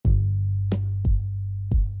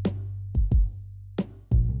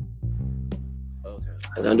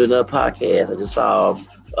I'm gonna do another podcast. I just saw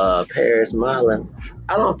Paris Marlin.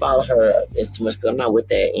 I don't follow her as too much because I'm not with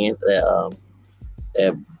that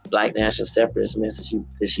Black National Separatist message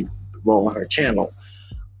she wrote on her channel.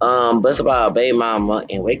 But it's about Baby Mama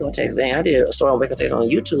in Waco, Texas. And I did a story on Waco, Texas on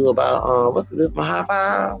YouTube about what's the difference from high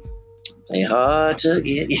five? Ain't hard to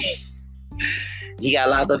get. He got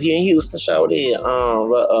locked up here in Houston. Show did.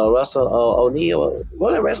 Russell O'Neal.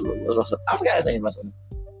 What that Russell? I forgot his name. Russell.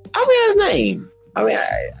 I forgot his name. I mean,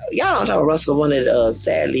 y'all don't talk about Russell, the one that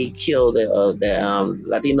sadly killed that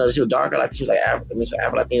Latina. She was darker, like she was like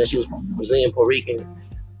Afro Latina. She was Brazilian, Puerto Rican.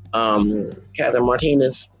 Catherine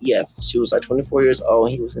Martinez. Yes, she was like 24 years old.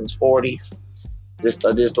 He was in his 40s.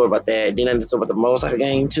 Did a story about that. Then I did a story about the motorcycle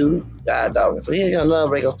game too. God dog. So here's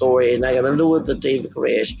another regular story, and I got to do with the David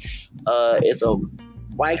Koresh. It's a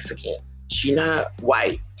Whixican. She's not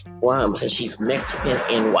white. 100%. She's Mexican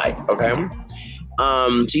and white. Okay.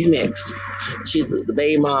 She's mixed. She's the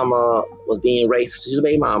baby mama was being racist. She's a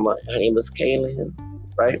baby mama. Her name was Kaylin,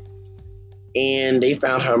 right? And they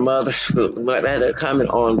found her mother. I had to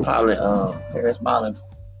comment on Paris Marlin's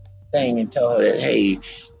thing and tell her that, hey,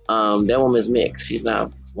 that woman's mixed. She's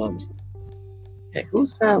not woman. Hey,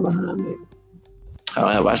 who's down behind me? I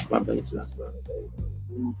don't have watched my baby.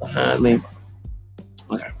 Behind me.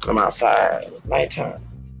 Okay, I'm outside. It's nighttime.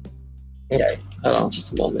 Okay, hold on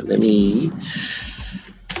just a moment. Let me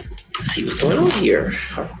see what's going on here.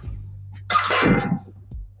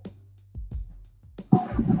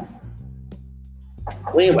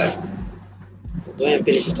 Well, anyway, go ahead and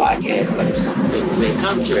finish this podcast. Like, make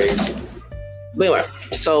commentary. But anyway,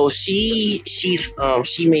 so she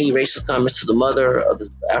made racist comments to the mother of this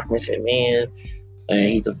African man, and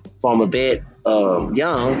he's a former vet,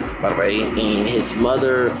 young by the way, and his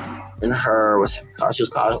mother and her she was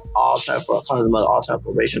calling calling the mother all type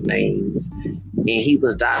of racial names, and he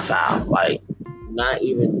was docile, like not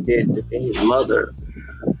even there to defend his mother,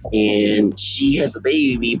 and she has a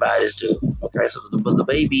baby by this dude. Okay, so the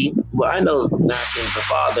baby, well, I know now the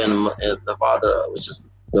father and the father, which is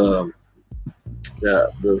the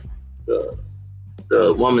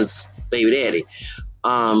the woman's baby daddy.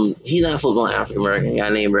 He's not full blown African American. He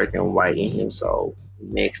got an American white in him, so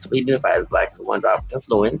mixed. He identifies as black as one drop of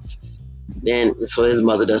influence. Then, so his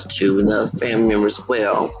mother does too, and the family members as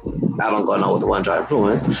well. I don't go on with the one drop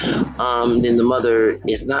influence. Then the mother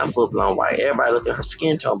is not full blown white. Everybody look at her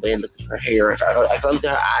skin tone, but then look at her hair. I look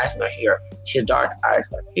at her eyes and her hair. She has dark eyes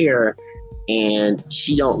and her hair, and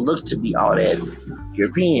she don't look to be all that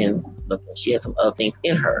European looking. She has some other things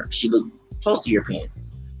in her. She looked close to European.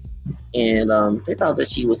 And they thought that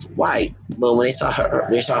she was white, but when they saw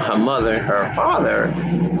her mother and her father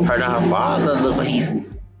looks like he's,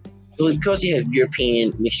 because he has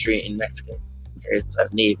European mixture in Mexican,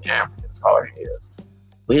 besides Native African color is,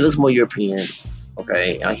 but he looks more European.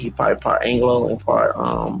 Okay, he probably part Anglo and part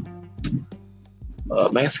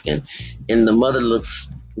Mexican, and the mother looks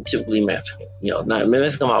typically Mexican. Not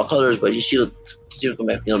Mexican all colors, but she looks typical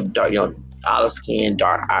Mexican. Dark, olive skin,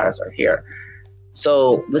 dark eyes, her hair.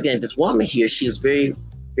 So looking at this woman here, she's very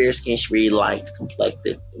fair skinned, she's really light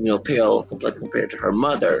complected, pale complected compared to her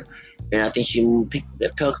mother. And I think she picked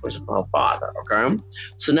that pale complexion from her father. Okay,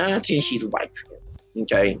 so now she's white skinned.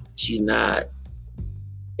 Okay, she's not.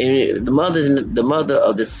 And the mother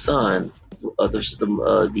of the son of the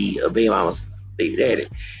baby mama's baby daddy.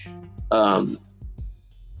 I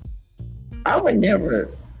would never.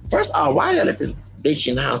 First of all, why did I let this bitch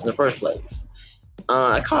in the house in the first place?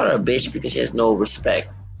 I call her a bitch because she has no respect.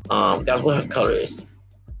 Guys, what her color is.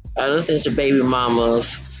 I understand it's your baby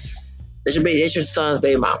mama's. That's your son's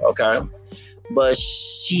baby mama, okay? But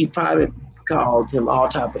she probably called him all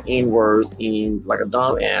type of N-words and like a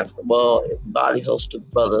dumb ass. Well, bodies those two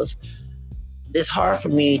brothers. It's hard for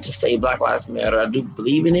me to say Black Lives Matter. I do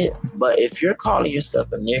believe in it, but if you're calling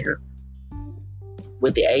yourself a nigger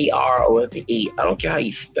with the AR or with the E, I don't care how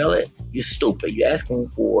you spell it, you're stupid. You're asking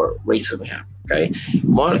for racism here. Okay,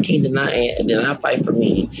 Martin King did not fight for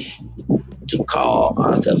me to call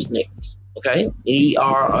ourselves niggas. Okay,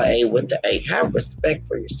 ER or A with the A. Have respect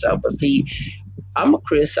for yourself. But see, I'm gonna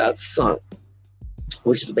criticize the son,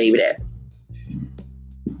 which is the baby daddy.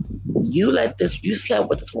 You slept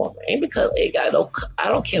with this woman, ain't because I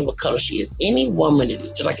don't care what color she is. Any woman,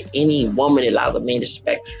 just like any woman that allows a man to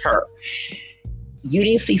respect her. You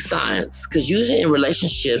didn't see signs, because usually in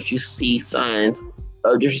relationships you see signs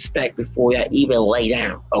of disrespect before you even lay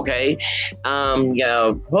down. Okay,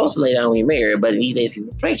 you're supposed to lay down when you're married, but these days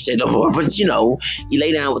people play shit no more. But you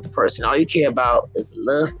lay down with the person. All you care about is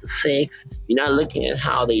lust, sex. You're not looking at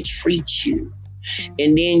how they treat you,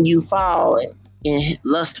 and then you fall in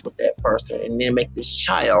lust with that person, and then make this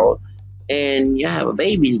child, and you have a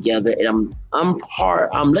baby together, and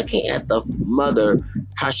I'm looking at the mother,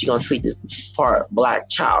 how she gonna treat this part black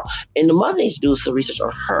child, and the mother needs to do some research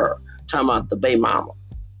on her, talking about the baby mama,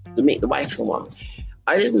 the white woman.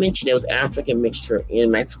 I just mentioned there was African mixture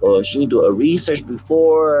in Mexico. She do a research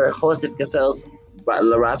before Jose Casel's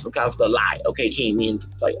La Raza Picasso lie, okay, came into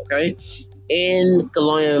play, okay? In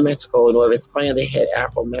colonial Mexico, in Nueva España, they had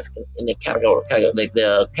Afro Mexicans in the category, like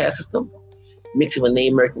the caste system, mixing with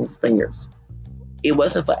Native American Spaniards. It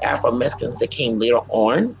wasn't for Afro Mexicans that came later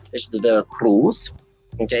on, especially the Cruz,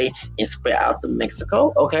 okay, and spread out to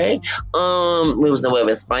Mexico, okay. It was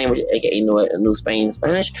Nueva España, which aka New Spain in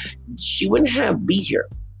Spanish. She wouldn't have be here.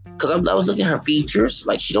 Cause I was looking at her features,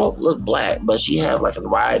 like she don't look black, but she have like a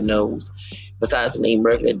wide nose. Besides the name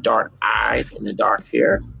American, the dark eyes and the dark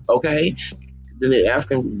hair, okay. Then the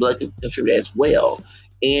African blood can contribute as well.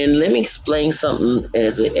 And let me explain something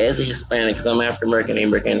as a Hispanic, because I'm African American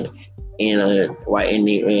and white and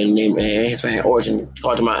Hispanic origin,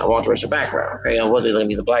 called to my multiracial background. Okay, I wasn't going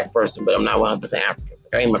to be a black person, but I'm not 100% African.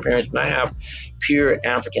 Okay, my parents do not have pure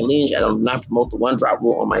African lineage. I do not promote the one drop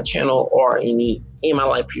rule on my channel or in my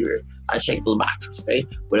life period. I check those boxes. Okay,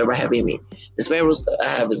 whatever I have in me. The Spanish rules I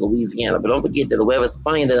have is Louisiana, but don't forget that the web is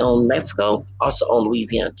Spain that own Mexico also own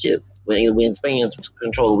Louisiana too. When Spain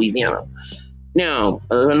control Louisiana. Now,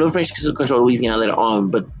 no French control Louisiana later on,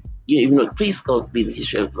 but even though, please go be the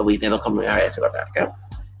history of Louisiana. Don't come and ask me about that, okay?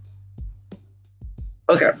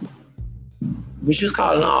 Okay. When she was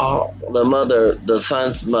calling all the mother, the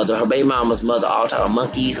son's mother, her baby mama's mother, all type of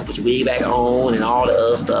monkeys, put your wig back on, and all the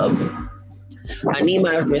other stuff. I need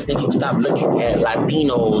my friends to stop looking at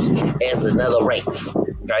Latinos as another race.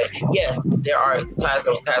 Okay? Yes, there are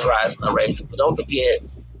categorized race, but don't forget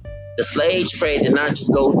the slave trade did not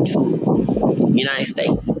just go to the United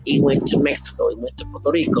States. It went to Mexico. It went to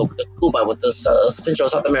Puerto Rico, to Cuba, with the Central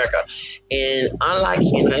South America. And unlike the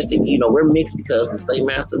United States, we're mixed because the slave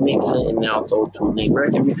master mixed, and also to the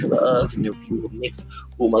American mixed with us, and the people mixed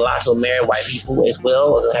who mulatto married white people as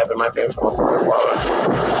well. It happened in my family from a father.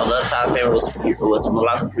 On the other side of the family was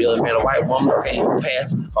mulatto Creole and married a white woman. Okay,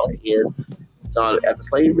 past this called is after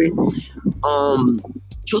slavery.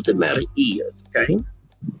 Truth of the matter is, okay,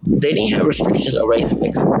 they didn't have restrictions of race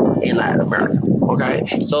mix in Latin America.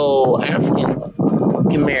 Okay, so Africans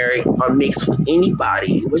can marry or mix with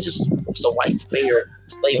anybody, which is a white Spaniard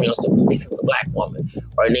slave man mixing with a black woman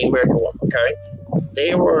or a Native American woman. Okay,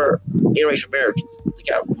 they were interracial marriages.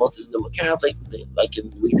 Most of them were Catholic, like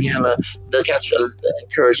in Louisiana. The Catholic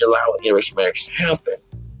encouraged allowing interracial marriages to happen.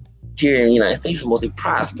 Here in the United States, it's mostly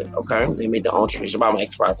Protestant. Okay, they made their own tradition. I'm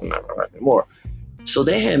ex-Protestant, not Protestant anymore. So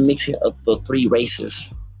they had mixing of the three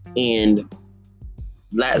races in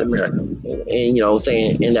Latin America, and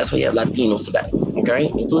and that's why you have Latinos today,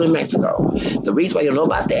 okay, including Mexico. The reason why you know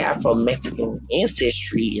about the Afro-Mexican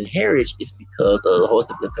ancestry and heritage is because of the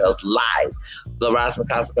host of themselves live, the Raza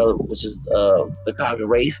Picasso, which is the Caucasian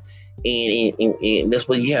race, and that's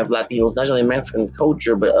where you have Latinos, not only Mexican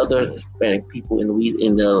culture, but other Hispanic people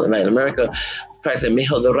in Latin America. Practicing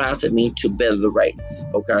mejor de raza means to better the race,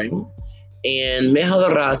 okay. And mejor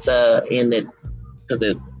de raza in that, because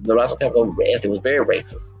the Raza Picasso essay was very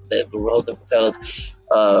racist. That Rosa Casellas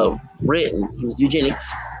written, he was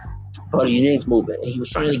eugenics, part of the eugenics movement, and he was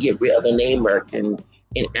trying to get rid of the Native American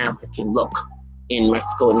and African look in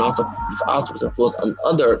Mexico, and also this also was influenced on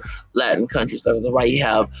other Latin countries. So that's why you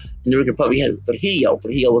have in the Dominican Republic, you had Trujillo.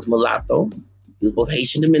 Trujillo was mulatto. He was both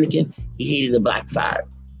Haitian Dominican. He hated the black side.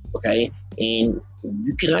 Okay, and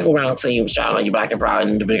you cannot go around saying shout out you're black and proud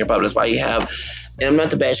in the Dominican Republic. That's why you have, and I'm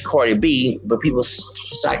not to bash Cardi B, but people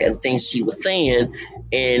shocked at the things she was saying.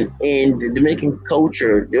 And in the Dominican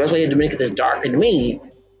culture, that's why the Dominicans that's darker than me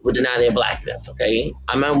would deny their blackness. Okay,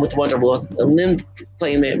 I'm with the Wonder Boys, and them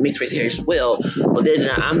claim that mixed race heritage as well, but they're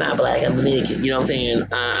not. I'm not black. I'm Dominican. You know what I'm saying?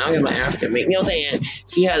 I got my African. You know what I'm saying?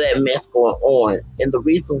 So you have that mess going on, and the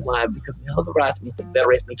reason why, because the race means a better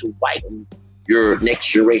race means to whiten your next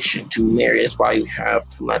generation to marry. That's why you have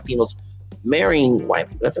some Latinos marrying white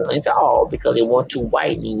people. That's all because they want to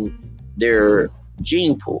whiten their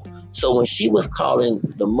gene pool. So when she was calling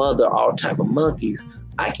the mother all type of monkeys,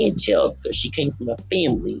 I can tell that she came from a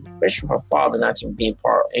family, especially her father not being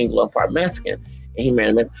part Anglo and part Mexican, and he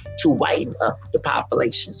married them to whiten up the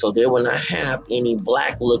population. So they will not have any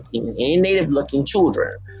any native-looking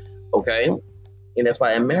children. Okay. And that's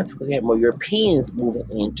why in Mexico, you have more Europeans moving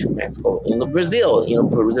into Mexico. In Brazil,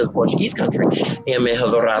 Brazil's a Portuguese country, and there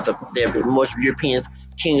are more Europeans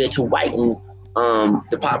came to whiten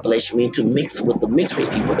the population, meaning to mix with the mixed race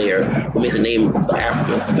people there, who makes the name of the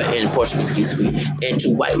Africans and Portuguese, excuse me, and to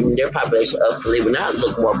whiten their population up so they would not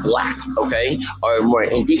look more black, okay, or more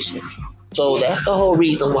indigenous. So that's the whole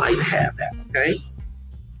reason why you have that, okay?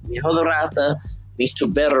 Mejor raza means to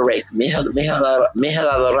better race. Mejor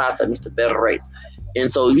raza means to better race. And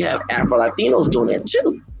so you have Afro Latinos doing that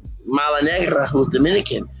too. Mala Negra, who's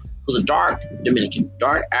Dominican, who's a dark Dominican,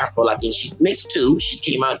 dark Afro Latin. She's mixed too. She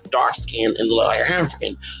came out dark skinned and looked like an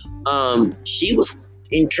African. She was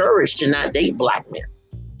encouraged to not date black men,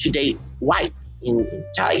 to date white and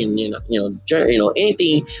Italian,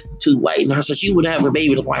 anything to whiten her, so she would have a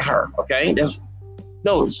baby look like her. Okay, that's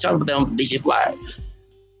no. She talks about that on the DJ Fly.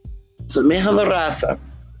 So mejor raza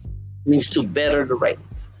means to better the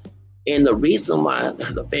race. And the reason why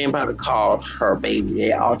the family called her baby,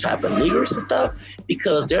 they all type of niggers and stuff,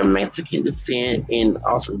 because they're Mexican descent and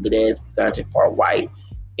also the dad's part white.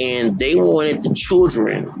 And they wanted the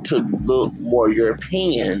children to look more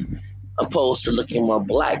European opposed to looking more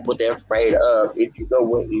black. What they're afraid of, if you go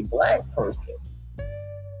with a black person,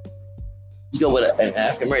 you go with an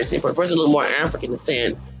African American person look more African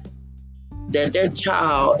descent, that their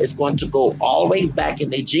child is going to go all the way back in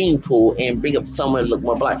their gene pool and bring up someone that look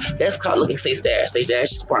more black. That's called looking Stage Dash. Stage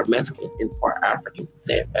Dash is part Mexican and part African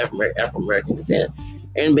descent, Afro-American descent.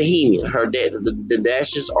 And Bohemian, her dad, the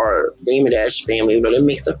Dashes are Damon Dash family. They're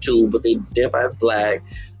mixed up too, but they identify as black.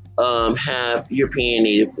 Have European,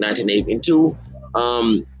 Native, 19 Native, and two.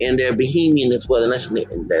 And they're Bohemian as well. Not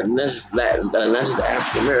just Latin, not just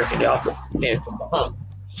African American. They also came from Bahamas.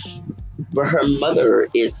 But her mother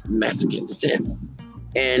is Mexican descent.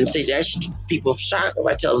 And Stage Dash, people shocked if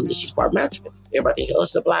I tell them that she's part Mexican. Everybody thinks, oh,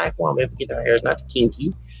 it's a black woman. Her hair is not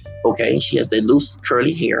kinky. Okay, she has a loose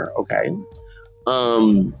curly hair. Okay.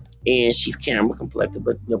 And she's camera complected,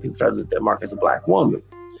 but people try to mark as a black woman.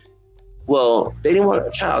 Well, they didn't want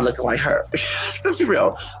a child looking like her. Let's be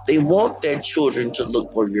real. They want their children to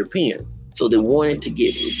look more European. So they wanted to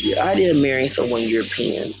get the idea of marrying someone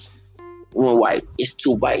European, one white, is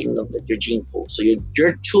to whiten up your gene pool. So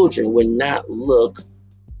your children would not look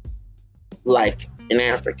like an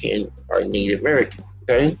African or a Native American.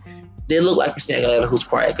 Okay, they look like Christina Aguilera, who's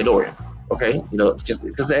part Ecuadorian. Okay, because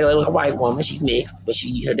Aguilera is a white woman, she's mixed, but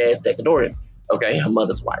her dad's Ecuadorian. Okay, her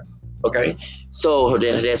mother's white. Okay, so her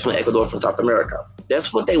dad's from Ecuador, from South America.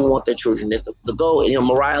 That's what they want their children. That's the goal.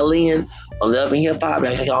 Mariah Lynn on Love and Hip Hop,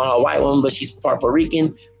 I call her a white woman, but she's part Puerto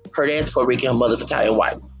Rican. Her dad's Puerto Rican, her mother's Italian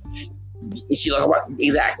white. She's like,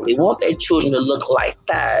 exactly. They want their children to look like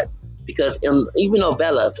that because even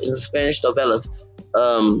novellas, in the Spanish novellas,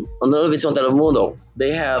 on Televisión Telemundo,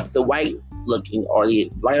 they have the white looking or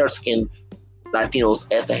the lighter skinned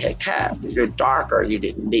Latinos as the head cast. If you're darker,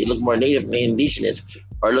 they look more native and indigenous,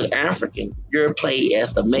 or look African, you're played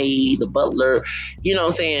as the maid, the butler. You know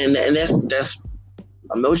what I'm saying? And that's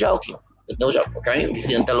I'm no joking. No joke, okay? You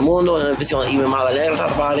see in Telemundo and Televisión, even Mala Negra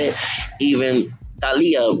talk about it, even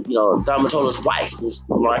Thalia, Don Matola's wife, who's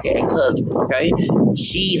Marca's ex-husband, okay?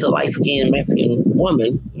 She's a light-skinned Mexican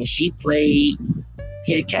woman, and she played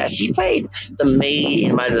She played the maid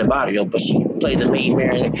in Mighty the Barrio, but she played the maid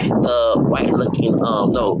marrying the white-looking,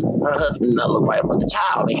 her husband not look white, but the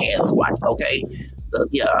child they had was white, okay?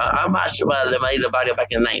 I'm not sure about the Mighty the Barrio back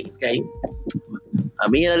in the 90s, okay?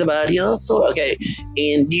 I'm in the Barrio, so, okay.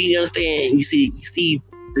 And do you understand? You see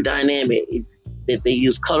the dynamic that they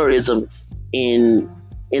use colorism in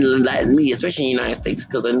Latin media, especially in the United States,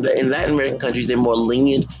 because in Latin American countries, they're more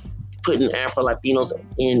lenient, putting Afro Latinos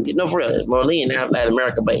in, for real, more lenient in Latin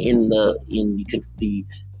America, but in the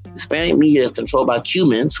Hispanic media is controlled by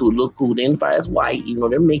Cubans who identify as white, even though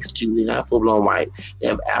they're mixed too, they're not full-blown white, they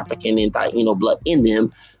have African and Taino blood in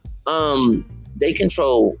them. They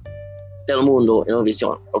control Telemundo and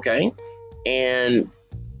Univision, okay? And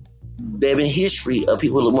there have been history of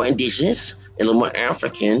people who look more indigenous and a little more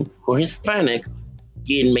African or Hispanic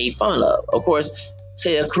getting made fun of. Of course,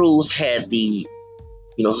 Celia Cruz had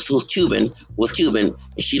who was Cuban,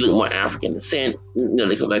 and she looked more African descent.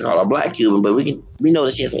 They call her Black Cuban, but we know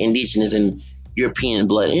that she has some indigenous and European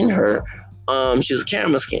blood in her. She was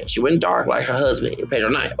camera skin. She wasn't dark like her husband, Pedro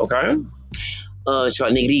Knight, okay? She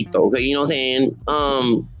called Negrito, okay? You know what I'm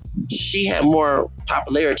saying? She had more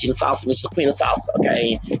popularity in salsa, Mrs. Queen of Salsa,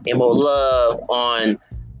 okay? And more love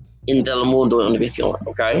in Telemundo and Univision,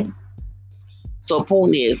 okay? So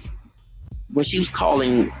point is, when she was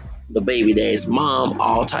calling the baby dad's mom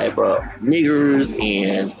all type of niggers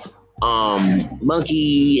and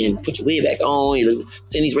monkey and put your wig back on,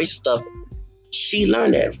 saying these racial stuff, she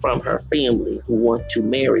learned that from her family who want to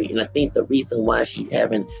marry. And I think the reason why she's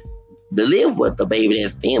having to live with the baby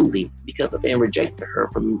dad's family, because the family rejected her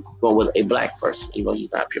from going with a black person, even though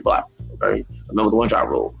he's not pure black. Okay? Remember the one-drop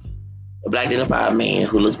rule. A black identified man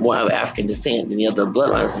who looks more of African descent than the other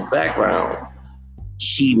bloodlines in the background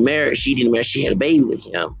she didn't marry, she had a baby with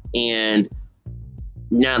him. And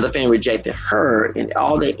now the family rejected her, and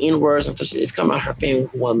all the N-words and shit is coming out her family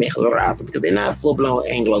who want to make her arousal because they're not full-blown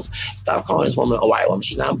Anglos. Stop calling this woman a white woman.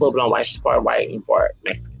 She's not full-blown white. She's part white and part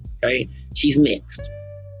Mexican. Okay? She's mixed.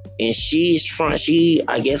 And she,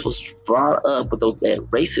 I guess, was brought up with that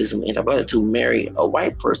racism and ability to marry a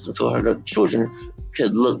white person so her children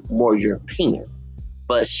could look more European.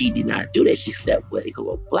 But she did not do that. She slept with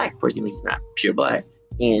a black person, he's not pure black.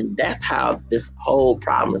 And that's how this whole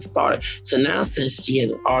problem started. So now, since she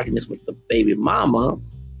had arguments with the baby mama,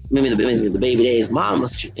 the baby daddy's mama,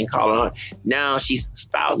 and calling her, now she's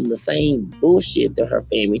spouting the same bullshit that her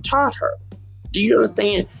family taught her. Do you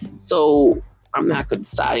understand? So I'm not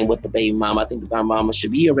deciding what the baby mama. I think the baby mama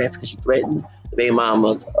should be arrested because she threatened the baby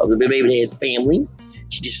mama's, the baby daddy's family.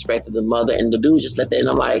 She disrespected the mother, and the dude just let that. And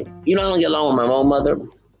I'm like, I don't get along with my own mother.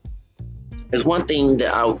 There's one thing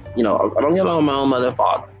that I don't get along with my own mother and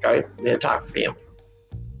father. Okay, they're a toxic family.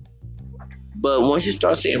 But once you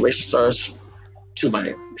start saying racial slurs to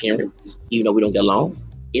my parents, even though we don't get along,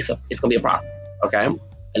 it's gonna be a problem. Okay,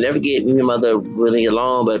 I never get me and my mother really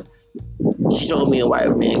along, but she told me a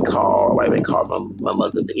white man called my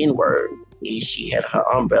mother the N-word, and she had her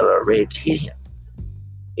umbrella ready to hit him.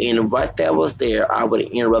 And right there was there, I would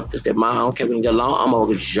interrupt this. Said, "Mom, I don't care if we can get along. I'm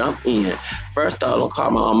gonna jump in. First off, don't call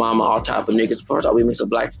my mama all type of niggas. First off, we mix a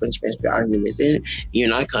black, French, Spanish, arguments in. You're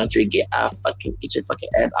in our country. Get your fucking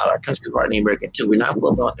ass out of our country because we're American too. We're not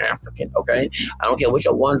full-blown African, okay? I don't care what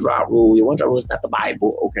your one drop rule. Your one drop rule is not the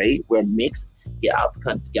Bible, okay? We're mixed. Get out the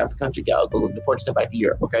country. Go deport yourself back to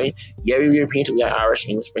Europe, okay? Yeah, you're European too. We got Irish,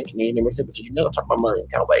 English, French, Canadian, American, but you never talk about money in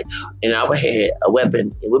kind of way. And I would have a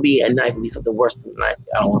weapon. It would be a knife. It would be something worse than a knife.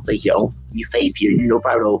 I don't want to say here. I don't be safe here.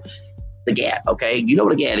 Probably know the GAT, okay? You know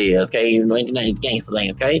what the GAT is, okay? You know, gangster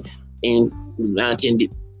land, okay? And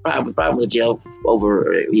 9-10 probably jail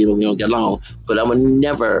over, we don't get along. But I would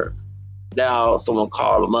never allow someone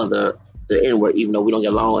call a mother the N-word, even though we don't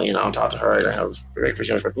get along and I don't talk to her and I have respect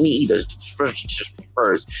for respect me either. First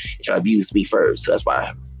and try to abuse me first. So that's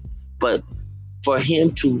why. But for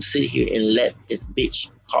him to sit here and let this bitch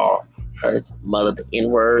call her mother the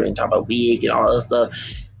N-word and talk about wig and all that stuff,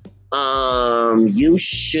 you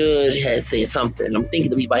should have said something. I'm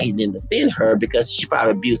thinking to me why he didn't defend her because she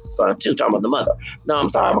probably abused the son too, talking about the mother. No, I'm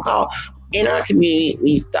sorry, I'm gonna call. In our community,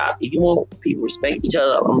 we stop. If you want people to respect each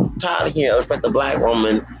other, I'm tired of hearing respect the black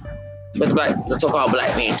woman, the so-called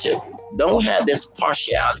black man too. Don't have this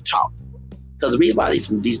partiality talk. Because the reason why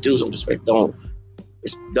these dudes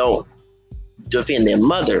don't defend their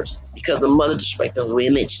mothers, because the mother disrespect the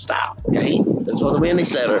William Lynch style. Okay, that's what the William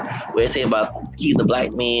Lynch letter where it say about keep the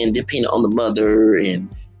black man dependent on the mother and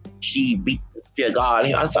she beat the fear God.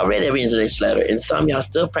 I read that William Lynch letter, and some of y'all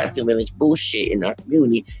still practicing William Lynch bullshit in our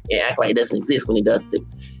community and act like it doesn't exist when it does.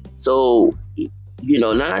 So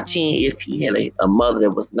 19, if he had a mother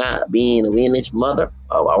that was not being a William Lynch mother,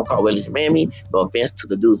 I would call William Lynch mammy, no offense to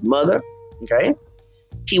the dude's mother, okay?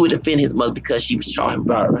 He would defend his mother because she taught him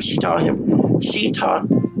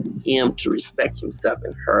to respect himself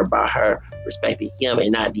and her by her respecting him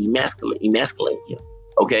and not emasculating him,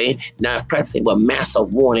 okay? Not practicing what Massa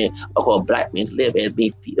wanted a black man to live as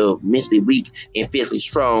being mentally weak and physically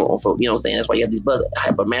strong. Or for, that's why you have these buzz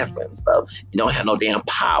hyper masculine and stuff. You don't have no damn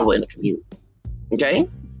power in the community. Okay,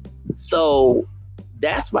 so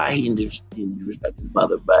that's why he didn't respect his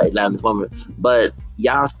mother by allowing this woman. But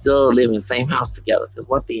y'all still live in the same house together. Because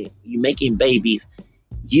one thing, you making babies,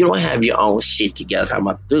 you don't have your own shit together. Talking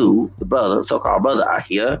about the dude, the brother, so-called brother out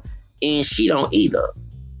here, and she don't either.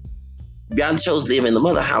 Y'all chose to live in the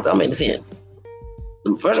mother house. That don't make sense.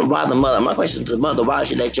 First of all, why the mother? My question to the mother: why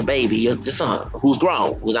she let your baby, your son, who's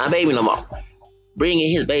grown, who's not a baby no more,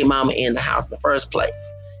 bringing his baby mama in the house in the first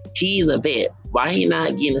place? He's a vet. Why he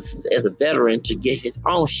not getting as a veteran to get his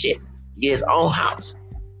own shit, get his own house?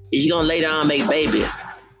 If you gonna lay down and make babies,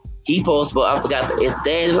 he supposed to, I forgot, it's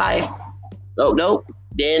dead in life. Nope.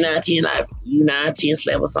 Dead 19 life. You 19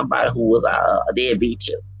 slept with somebody who was a deadbeat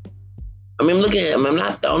too. I mean, I'm looking at him.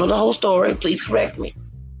 I don't know the whole story. Please correct me.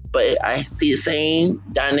 But I see the same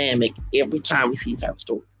dynamic every time we see these type of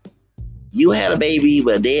stories. You had a baby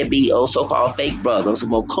with a deadbeat, so-called fake brother, some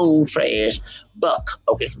more coon trash, buck,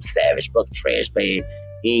 okay, some savage buck trash bag,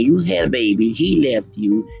 and you had a baby, he left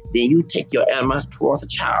you, then you take your animals towards a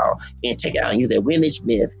child and take it out and use that windage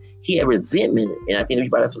mess. He had resentment, and I think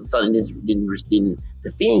everybody that's what the son didn't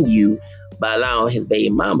defend you by allowing his baby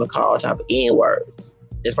mama call all type of N-words.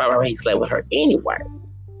 That's probably why he slept with her anyway.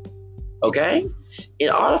 Okay? In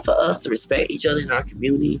order for us to respect each other in our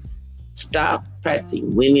community, stop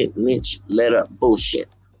practicing William Lynch letter bullshit.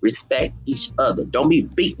 Respect each other. Don't be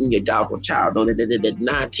beating your dog or child. Don't that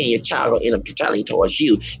 9, 10-year child will end up retaliating towards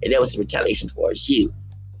you, and that was retaliation towards you.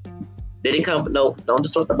 They didn't come. No, don't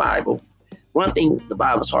distort the Bible. One thing, the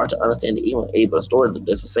Bible is hard to understand. Even able to store it.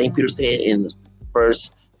 That's what Saint Peter said in the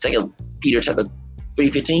Second Peter chapter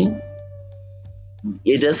 3:15.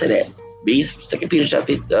 It does say that. Read 2 Peter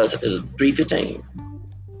chapter 3:15.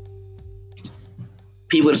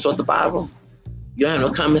 People distort the Bible. You don't have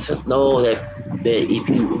no common sense. Know that if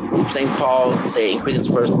you, St. Paul said in Corinthians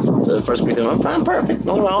first Corinthians, I'm perfect.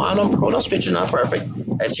 No, I don't quote no scripture. Not perfect.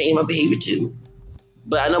 I changed my behavior too.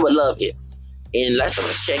 But I know what love is. And last time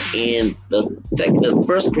I checked in the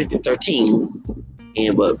First Corinthians 13,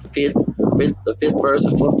 and the fifth verse,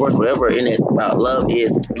 the fourth verse, whatever in it about love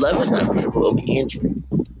is not crucial over injury.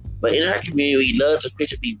 But in our community, we love to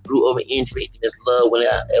Christian be brutal over injury. It's love when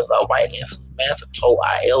our white master told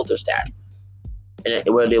our elders that.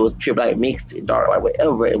 And whether it was pure black, mixed, dark, white,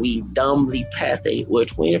 whatever, and we dumbly passed it. We're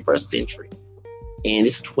 21st century. And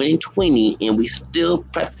it's 2020, and we still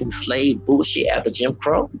practicing slave bullshit after Jim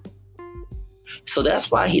Crow. So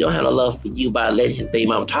that's why he don't have no love for you by letting his baby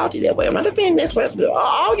mama talk to you that way. I'm not defending this way.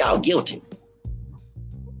 All y'all guilty.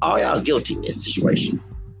 All y'all guilty in this situation.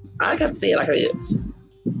 I got to say it like it is.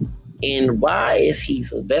 And why is he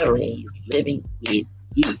a veteran? He's living with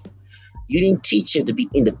you. You didn't teach him to be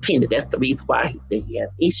independent. That's the reason why he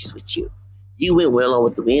has issues with you. You went well on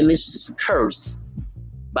with the endless curse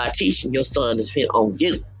by teaching your son to depend on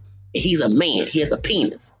you. And he's a man. He has a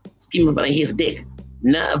penis. Excuse me, he has a dick,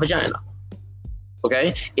 not a vagina.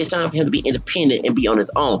 Okay? It's time for him to be independent and be on his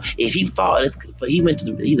own. If he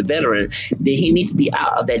he's a veteran, then he needs to be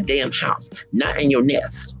out of that damn house, not in your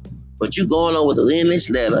nest. But you going on with the lineage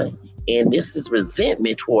letter, and this is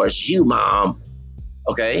resentment towards you, mom.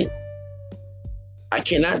 Okay? I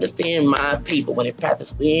cannot defend my people when they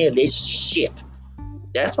practice this shit.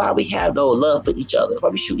 That's why we have no love for each other. That's why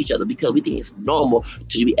we shoot each other, because we think it's normal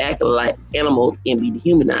to be acting like animals and be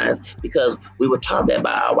dehumanized, because we were taught that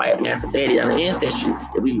by our white master daddy and our ancestry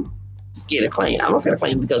that we scared of claim. I'm not scared of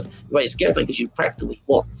claim because you're scared of claim because you practice what he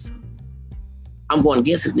wants. I'm going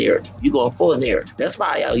against his narrative. You're going for the narrative. That's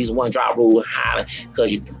why y'all use one drop rule high,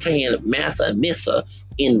 because you're playing massa and missa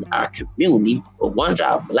in our community with one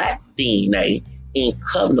drop black DNA and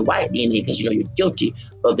covering the white DNA because you're guilty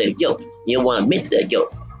of that guilt. You don't want to admit to that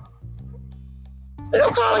guilt. That's what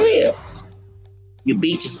I'm calling it is. You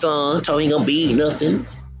beat your son, told he ain't gonna be nothing, and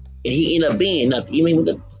he ended up being nothing.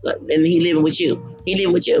 And he living with you. He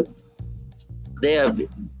living with you. There are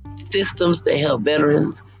systems that help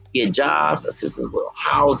veterans get jobs, assistance with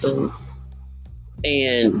housing,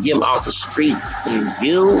 and get him off the street. And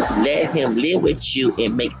you let him live with you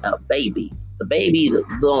and make a baby. The baby, the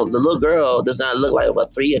little girl does not look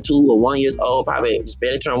like 3 or 2 or 1 years old, probably just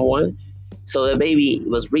barely turned 1. So the baby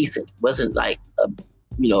was recent, wasn't like a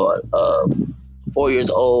 4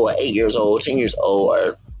 years old, or 8 years old, 10 years old,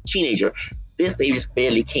 or teenager. This baby just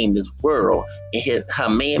barely came to this world, and her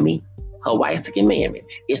mammy, her Whixican mammy,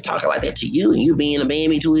 is talking like that to you, and you being a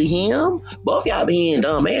mammy to him. Both y'all being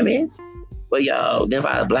dumb mammies, but y'all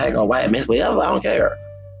identify as black or white men, whatever. I don't care.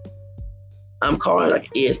 I'm calling it like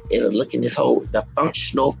it's looking this whole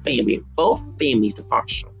dysfunctional family. Both families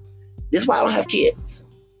dysfunctional. This is why I don't have kids.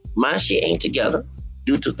 My shit ain't together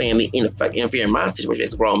due to family interfering in my situation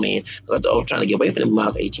as a grown man. Because I was trying to get away from them when I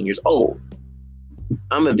was 18 years old.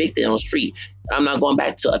 I'm evicted on the street. I'm not going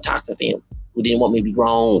back to a toxic family who didn't want me to be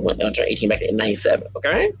grown when I turned 18 back in 97.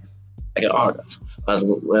 Okay? Back in August.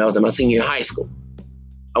 When I was in my senior year of high school.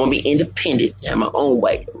 I want to be independent and have my own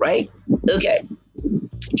way, right? Okay.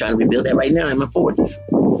 I'm trying to rebuild that right now in my 40s.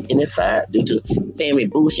 And it's sad due to family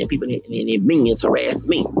bullshit. People and their minions harass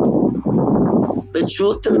me. The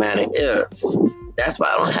truth of the matter is, that's why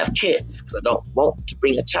I don't have kids, because I don't want to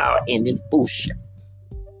bring a child in this bullshit.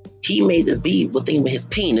 He made this baby was thinking with his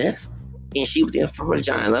penis, and she was in for her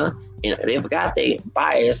vagina, and they forgot they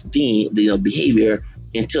biased behavior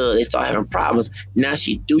until they start having problems. Now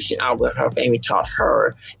she's douching out what her family taught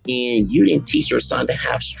her, and you didn't teach your son to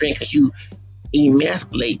have strength because you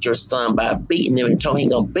emasculate your son by beating him and told him he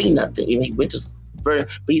ain't gonna be nothing. Even he went to, but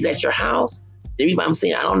he's at your house. Everybody, I'm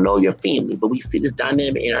saying, I don't know your family, but we see this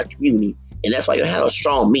dynamic in our community, and that's why you have a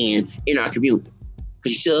strong men in our community.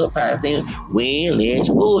 Because you still practicing win, lynch,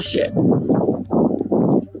 bullshit.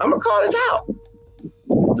 I'm gonna call this out.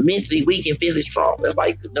 The mentally weak and physically strong. That's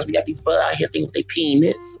why we got these butt out here thinking they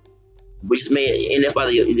penis, which is made, and that's why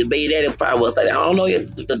the baby daddy probably was like, I don't know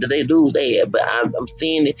the dude's there, but I'm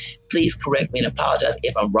seeing it. Please correct me and apologize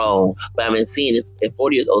if I'm wrong. But I've been seeing this at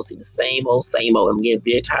 40 years old, seeing the same old. I'm getting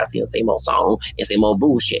very tired of seeing the same old song and same old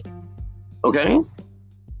bullshit. Okay? And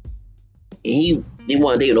he He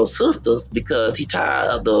want to date those sisters because he tired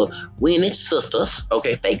of the winning sisters,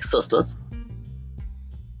 okay, fake sisters.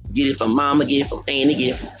 Get it from mama, get it from auntie,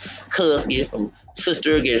 get it from cousin, get it from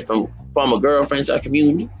sister, get it from a girlfriend in our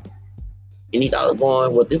community. And he thought it was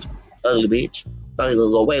going with this ugly bitch. Thought he was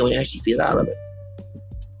gonna go away when he actually sees out of it.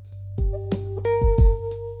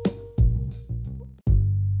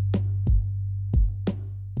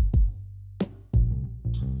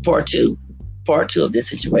 Part two. Part two of this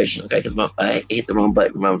situation, okay? Because I hit the wrong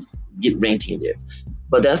button. I'm getting ranty in this.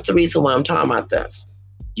 But that's the reason why I'm talking about this.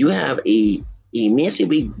 You have a immensely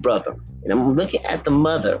weak brother. And I'm looking at the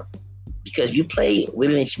mother. Because you play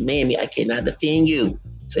Willie Lynch Mammy, I cannot defend you.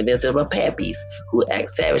 So there's about pappies who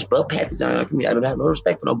act savage, but pappies are in our community. I don't have no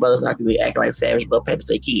respect for no brothers in our community act like savage, but pappies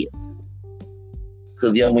to their kids.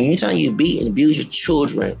 Because when you're trying to beat and abuse your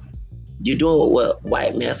children, you're doing what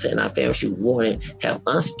white massa and our family should want to have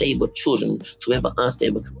unstable children, so we have an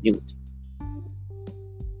unstable community.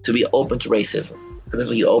 To be open to racism. Because that's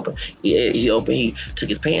what he opened. He took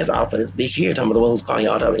his pants off for this bitch here, talking about the one who's calling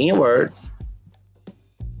y'all talking N-words.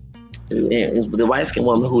 The white skin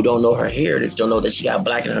woman who don't know her heritage, don't know that she got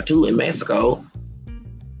black in her too in Mexico.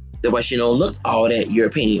 That's why she don't look all that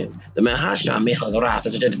European. The man Hashan made her rise.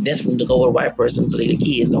 They're desperate to go with a white person so the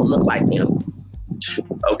kids don't look like them.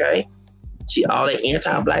 Okay? She all that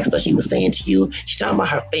anti-black stuff she was saying to you, she's talking about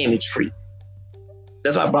her family tree.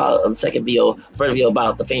 That's why I brought up the first video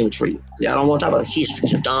about the family tree. See, I don't want to talk about history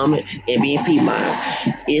because you're dumb and being feline.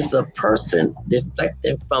 It's a person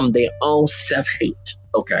deflecting from their own self-hate.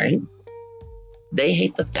 Okay? They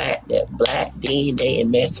hate the fact that black DNA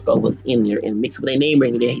in Mexico was in there and mixed with their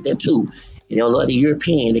neighbor, they hate that too. And they don't love the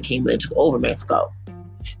European that came and took over Mexico.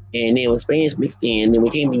 And then when Spanish mixed in, then we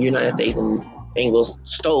came to the United States and Anglos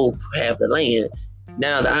stole half the land.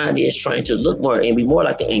 Now the idea is trying to look more and be more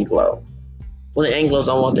like the Anglo. When the Anglos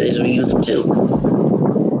don't want that, we use them too.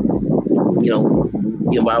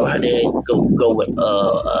 Why would they go with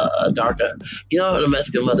a darker? The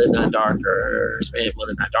Mexican mother is not darker, her Spanish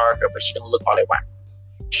mother is not darker, but she don't look all that white.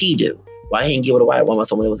 He do. Why he didn't give it a white woman,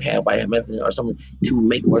 someone that was half white, half Mexican, or someone to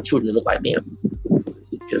make more children that look like them?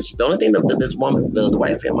 Because the only thing that this woman, the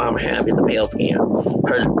white skin mama, have is a pale skin.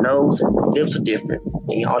 Her nose and lips are different,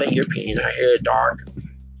 and all that European. Her hair is dark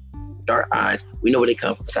eyes. We know where they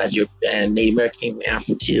come from. Besides Europe and Native American came from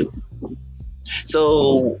Africa too.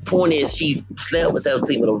 So point is, she slept with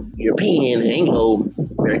a European and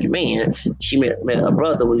Anglo-American man. She met a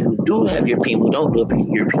brother who do have European, who don't look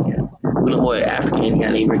European. We look more African and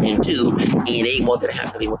Native American too, and they want that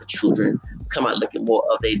happen. They want the children come out looking more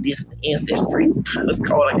of their distant ancestry. Let's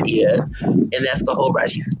call it like it is. And that's the whole right.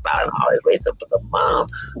 She's spouting all this way. So, but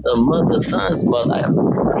the son's mother, I have to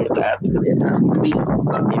criticize because it has to be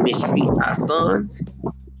mistreat our sons.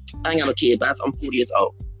 I ain't got no kid, but I'm 40 years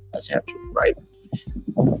old. That's have truth, right?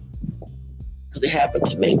 Because it happened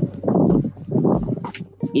to me.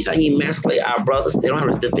 Each time you emasculate our brothers, they don't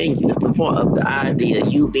have to defend you. It's the point of the idea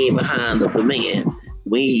of you being behind the man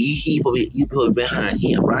when you put behind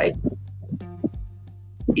him, right?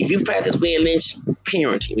 If you practice Willie Lynch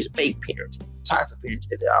parenting, which is fake parenting, toxic parenting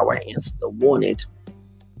that our white ancestors wanted,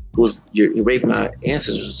 who's you're raping our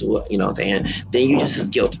ancestors, what I'm saying, then you just as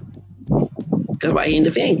guilty. That's why he didn't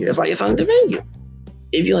defend you. That's why your son didn't defend you.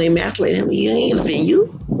 If you don't emasculate him, he ain't defend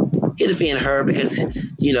you. He defended her because,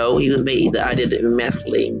 he was made the idea that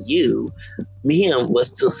emasculating him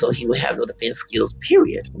was so he would have no defense skills,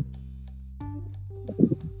 period.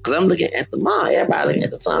 Because I'm looking at the mom, everybody looking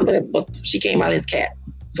at the son, but she came out of his cat.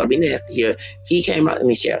 So I'll be nasty here. He came out of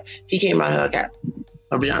her cat,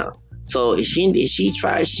 her vagina. So if she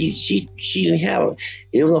tried, she didn't have it.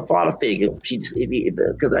 It was a father figure.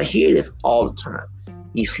 Because I hear this all the time.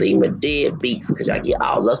 You sleep with dead beats because y'all get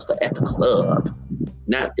all lustful at the club.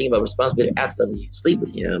 Not thinking about responsibility after you sleep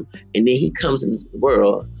with him. And then he comes in the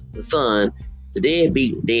world, the son, the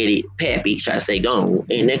deadbeat, daddy, pappy, should I say, gone.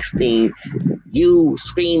 And next thing, you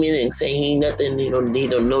screaming and saying he ain't nothing, he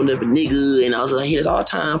don't know nothing, nigga. And also, I hear this all the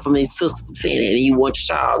time from his sisters saying that. And you want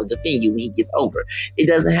your child to defend you when he gets over. It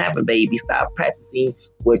doesn't happen, baby. Stop practicing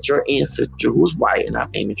what your ancestor, who's white in our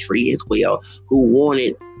family tree as well, who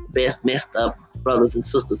wanted messed up brothers and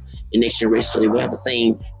sisters in next generation so they would have the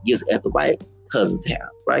same gifts as the white cousins have,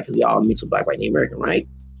 right? Because we all mix with black, white, Native American, right?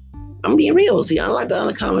 I'm being real. See, unlike the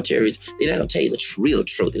other commentaries, they're not going to tell you the real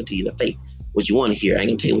truth. They'll tell you the fake, what you want to hear. I ain't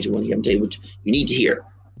going to tell you what you want to hear. I'm going to tell you what you need to hear.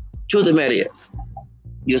 Truth of the matter is,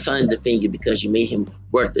 your son didn't defend you because you made him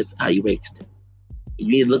worthless how you raised him. You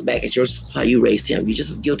need to look back at how you raised him. You're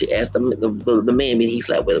just as guilty as the mammy he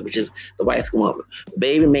slept with, which is the white skin woman. The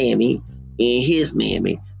baby mammy and his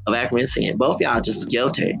mammy of African descent. Both y'all just as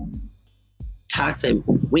guilty. Toxic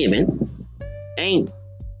women ain't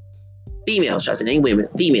females, I said ain't women,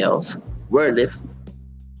 females, wordless.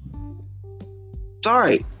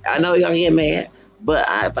 Sorry, I know y'all get mad, but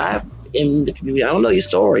if I in the community, I don't know your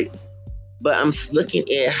story, but I'm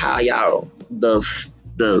looking at how y'all the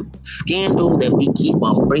scandal that we keep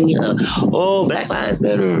on bringing up. Oh, Black Lives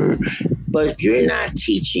Matter. But if you're not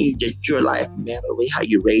teaching that your life matters, the way how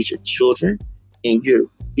you raise your children, and you're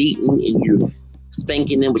beating and you're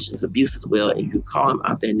spanking them, which is abuse as well, and you call them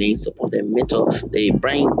out their names upon their mental, their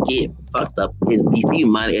brain get fucked up and be free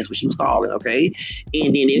money, that's what she was calling, okay?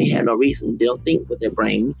 And then they have no reason, they don't think with their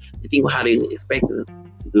brain, they think how they expect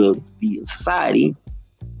to be in society,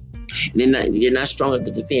 and they're not strong enough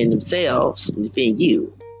to defend themselves and defend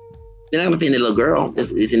you. They're not gonna defend the little girl.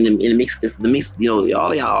 It's in the mix. It's the mix. You know,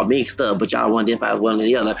 all y'all mixed up, but y'all want to identify one or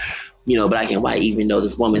the other. You know, black and white. Even though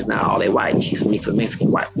this woman's not all that white, she's mixed with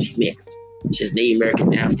Mexican white. She's mixed. She's Native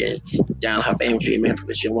American, African, down her family tree in Mexico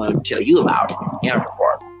that she want to tell you about. African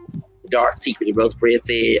part. The dark secret that Rose Perez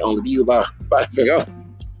said on the View about ago.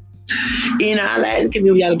 In our Latin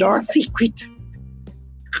community, we got a dark secret.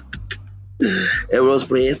 And Rose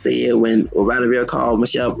Perez said when O'Reilly called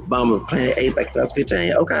Michelle Obama Planet 8 back in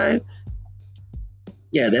 2015. Okay.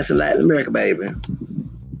 Yeah, that's in Latin America, baby.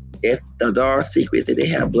 It's the dark secrets that they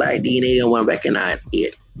have black DNA. They don't want to recognize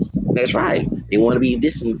it. That's right. They want to be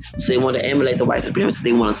distant, so they want to emulate the white supremacy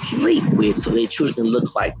they want to sleep with, so their children can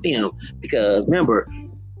look like them. Because remember,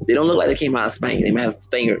 they don't look like they came out of Spain. They might have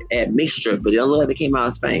Spain admixture, but they don't look like they came out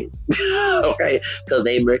of Spain. Okay? Because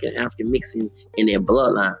they American African mixing in their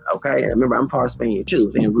bloodline. Okay? Remember, I'm part of Spain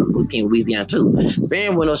too. And Roots came from Louisiana too.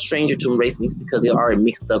 Spain was no stranger to race mix because they already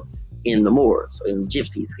mixed up in the Moors, in the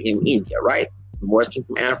Gypsies in India, right? The Moors came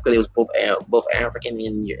from Africa. They was both African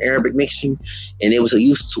and Arabic mixing, and they was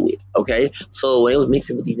used to it. Okay, so when they was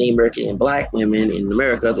mixing with these Native American and black women in the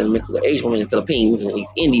Americas and mixing with Asian women in the Philippines and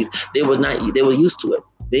East Indies, they were used to it.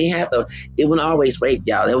 They had to. It wasn't always rape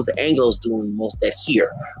y'all. That was the Anglos doing most of that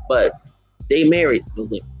here, but they married the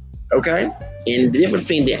women. Okay, and the difference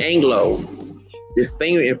between the Anglo, the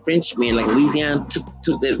Spaniard and French men like Louisiana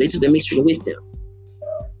they took their mixture with them.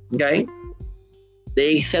 Okay,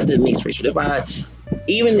 they accepted mixed race. Thereby,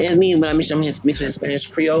 even as me when I mixed with Spanish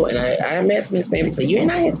Creole, and I met some Hispanic people say you're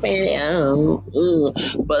not Hispanic,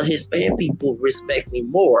 but Hispanic people respect me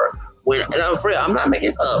more. When and I'm for real, I'm not making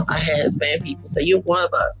this up. I had Hispanic people say you're one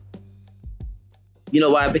of us. You know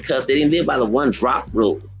why? Because they didn't live by the one drop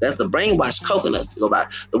rule. That's the brainwashed coconuts to go by.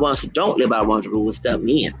 The ones who don't live by the one drop rule will step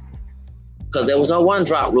me in. Because there was no one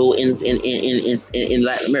drop rule in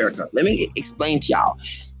Latin America. Let me explain to y'all.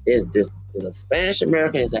 There's a Spanish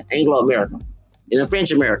American, there's an Anglo American, and a French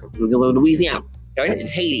American. We're going to Louisiana, okay, and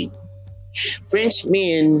Haiti. French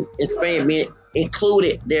men and Spanish men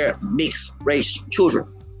included their mixed race children,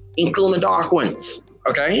 including the dark ones,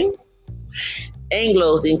 okay?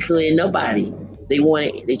 Anglos included nobody. They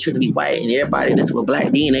wanted their children to be white, and everybody that's with black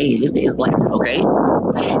DNA is black, okay?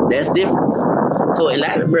 That's different. So in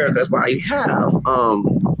Latin America, that's why you have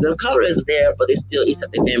the color isn't there, but they still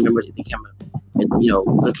accept their family members to become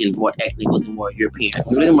looking more ethnic, looking more European,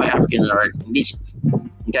 looking more African or indigenous.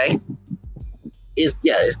 Okay,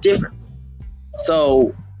 it's different.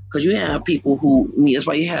 So, because you have people who, that's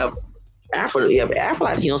why you have Afro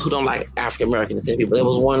Latinos who don't like African American people. There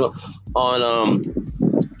was one on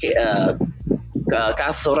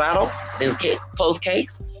Casa Sorado in Close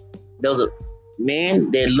Cakes. There was a man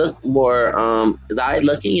that looked more exotic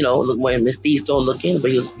looking, looked more mestizo looking, but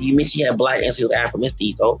he mentioned he had black and so he was Afro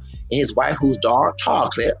mestizo. And his wife, who's dark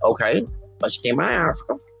chocolate, okay, but she came out of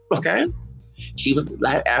Africa, okay, she was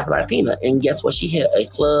like Afro Latina, and guess what? She had a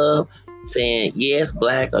club saying yes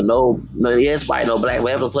black or no yes white no black,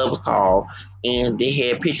 whatever the club was called, and they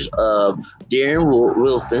had pictures of Darren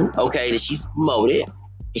Wilson, okay, that she promoted,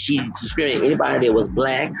 and she discriminated anybody that was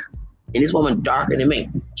black, and this woman darker than me.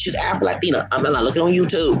 She's Afro Latina. I'm not looking on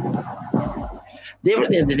YouTube. The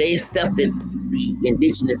difference is that they accepted the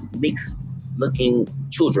indigenous mixed looking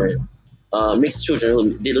children, mixed children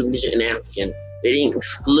who did look indigenous and African. They didn't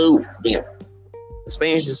exclude them. The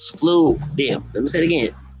Spanish exclude them. Let me say it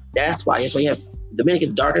again. That's why you have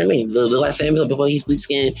Dominicans darker than me. Look like Samuel before he's bleach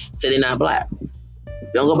skin, said they're not black.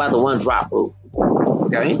 They don't go by the one drop rule.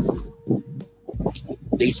 Okay?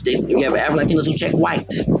 You have Afro Latinos who check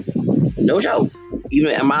white. No joke.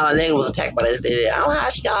 Even Amala Negra was attacked by that. They said, I don't know how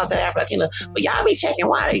y'all say Afro Latina, but y'all be checking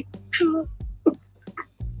white.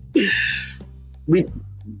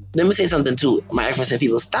 Let me say something too. My ex-friend said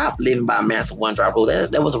people stop living by a massive one drop rule.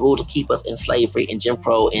 That was a rule to keep us in slavery and Jim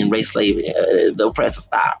Crow and race slavery. The oppressor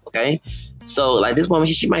stop. Okay, so like this woman,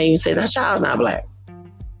 she might even say that child's not black.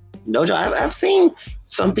 No, I've seen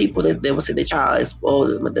some people that they will say their child is,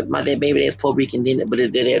 oh, my baby is Puerto Rican, then but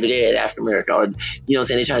they're African American, or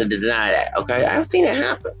saying they try to deny that. Okay, I've seen it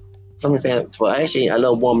happen. Some fans, for actually a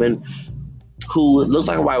little woman who looks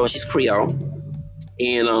like a white one, she's Creole,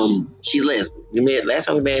 and she's lesbian. We met last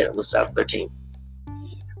time we met was 2013.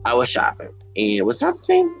 I was shopping, and it was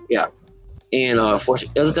 2013, yeah, and it was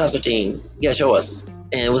 2013, yeah, show us,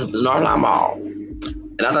 and it was the Northline Mall,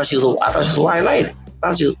 and I thought she was a white lady.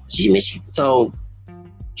 I thought so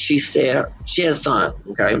she said she had a son,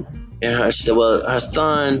 okay, and she said, well, her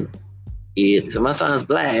son is, so my son's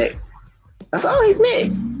black. I said, oh, he's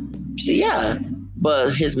mixed. She said, yeah,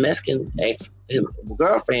 but his Mexican his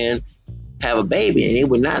girlfriend have a baby, and they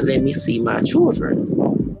would not let me see my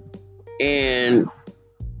children. And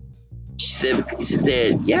she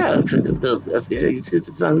said, yeah,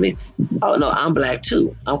 that's son's me. Oh no, I'm black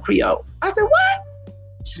too. I'm Creole. I said, what?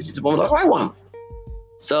 She's a woman, like a white woman.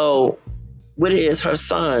 So what it is, her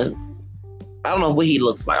son, I don't know what he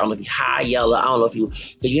looks like. I don't know if he's high yellow. I don't know if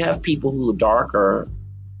because you have people who are darker,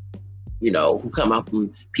 who come out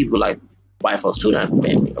from people like white folks too, not from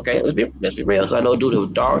family. Okay, let's be real. Because I know a dude who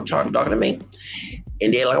was darker than me,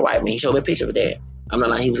 and they're like a white man. He showed me a picture of his dad. I'm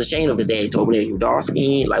not like he was ashamed of his dad. He told me that he was dark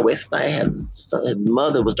skinned. Like West Side his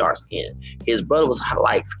mother was dark skinned. His brother was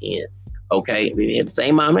light skinned. Okay, they had the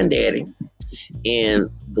same mom and daddy, and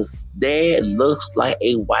the dad looks like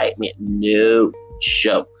a white man. No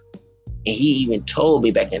joke. And he even told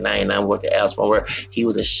me back in '99 what the else from where he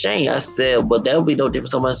was ashamed. I said, well, there will be no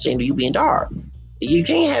difference. So much ashamed of you being dark. You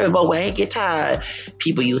can't have it both ways. Get tired.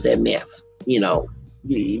 People use that mess.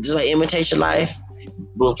 Just like Imitation Life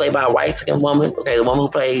was played by a white-skinned woman. Okay, the woman who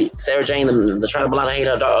played Sarah Jane, the China Blonde,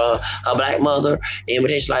 hated her black mother. In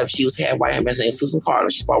Imitation Life, she was half white, half Mexican. And Susan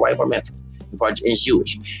Carter, she's part white, part Mexican, and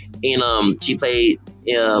Jewish. And she played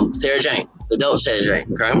Sarah Jane, the adult Sarah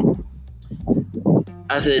Jane. Okay.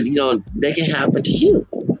 I said, that can happen to you.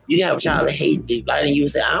 You can have a child that hate you, like you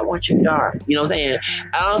say, I want you dark. You know what I'm saying?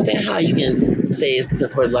 I don't understand how you can say it's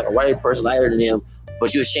because somebody's like a white person lighter than them,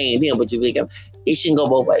 but you're ashamed of them, but you think it shouldn't go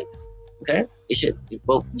both ways. Okay? It should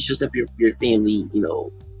both. You should separate your family.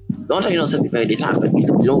 Don't tell you don't separate your family. They're toxic.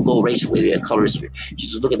 You don't go racial with it, color. You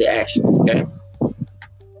just look at their actions. Okay?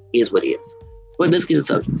 Is what it is. But let's get to the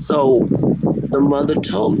subject. So the mother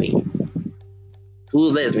told me, who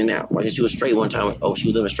was lesbian now? Because she was straight one time. Oh, she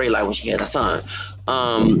was living a straight life when she had a son.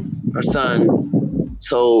 Her son.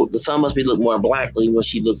 So the son must be look more black when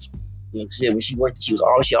she looks. When she worked, she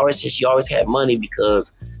always said she always had money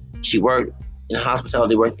because she worked in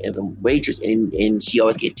hospitality, worked as a waitress, and she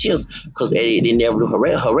always get tips because they never knew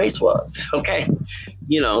her race was. Okay,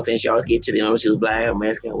 saying she always get tips. She was black,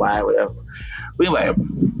 Mexican, white, whatever. But anyway.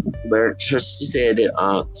 But she said that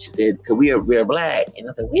cause we are black, and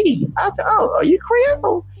I said I said, oh, are you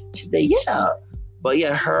Creole? She said, yeah, but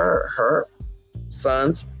yeah, her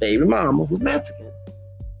son's baby mama who's Mexican.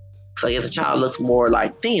 So as the child looks more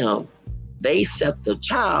like them, they accept the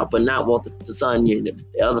child, but not want the son, the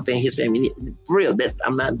other thing, his family. For real, that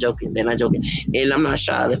I'm not joking. They're not joking, and I'm not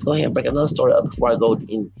shy. Let's go ahead and break another story up before I go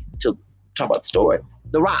into talk about the story.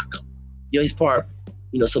 The Rock, he's part.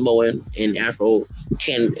 Samoan and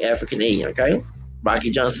Afro-Canadian, okay? Rocky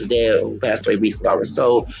Johnson's dad, who passed away recently.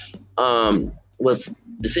 So, was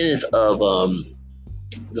descendants of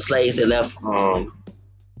the slaves that left the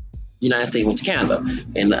United States went to Canada.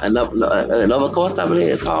 And another course, I believe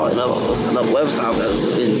it's called, another web called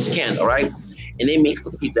in Canada, right? And they mixed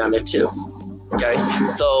with the people down there too, okay?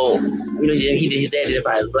 So, his dad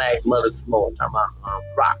identified as black, mother Samoan, talking about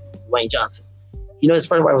Rock, Dwayne Johnson. His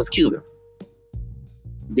first wife was Cuban.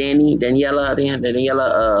 Daniela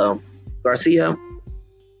Garcia.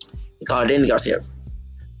 They call her Danny Garcia.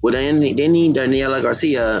 Well, Daniela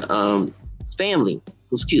Garcia's family,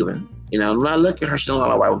 who's Cuban. I'm not looking at her, she's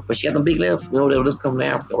not white, but she got them big lips. Their lips come from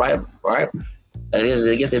Africa, right? I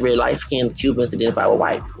guess they're very light-skinned Cubans identify with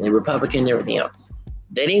white, and Republican and everything else.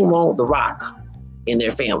 They didn't want The Rock in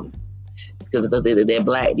their family because they're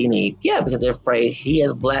black DNA. Yeah, because they're afraid he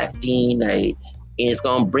has black DNA. And it's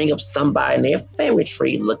going to bring up somebody in their family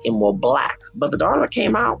tree looking more black. But the daughter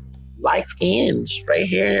came out light skin, straight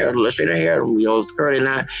hair, it's curly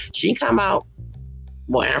line. She come out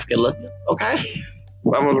more African looking, okay?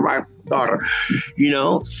 I'm on The Rock's daughter,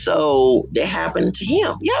 So that happened to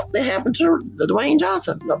him. Yep, that happened to Dwayne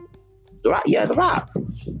Johnson. The Rock, yeah, The Rock.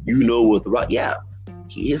 What The Rock, yeah.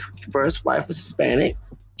 His first wife was Hispanic,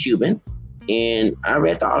 Cuban. And I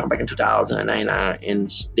read the article back in 2009,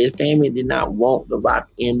 and their family did not want The Rock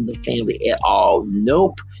in the family at all.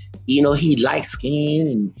 Nope. he light skin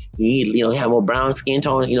and he have more brown skin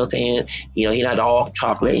tone, you know what I'm saying? He not all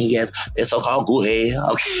chocolate and he has that so-called good hair.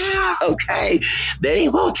 Okay, okay. That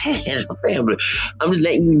ain't what that in the family. I'm just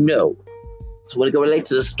letting you know. So when it go relate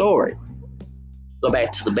to the story, go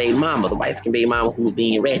back to the baby mama, the white skin baby mama who was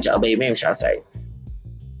being ratchet, baby mama, shall I say.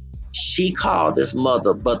 She called this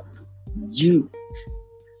mother, but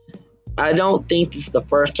I don't think it's the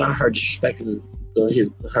first time her disrespecting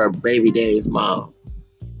her baby daddy's mom.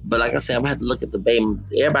 But like I said, I'm gonna have to look at the baby.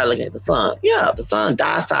 Everybody looking at the son. Yeah, the son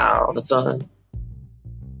docile. The son.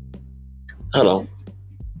 Hold on.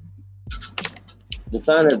 The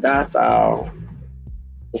son is docile.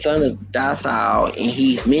 The son is docile, and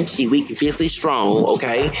he's mentally weak and physically strong.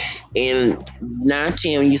 Okay, and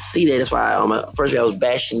 9-10, when you see that, that's why first I was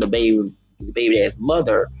bashing the baby dad's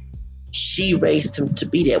mother. She raised him to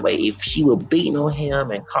be that way. If she were beating on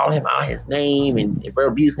him and calling him out his name and if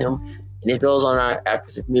abuse him, and it goes on our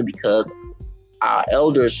African community because our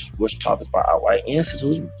elders was taught this by our white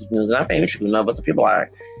ancestors, who's not famous, none of us are people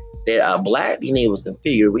like that our black DNA was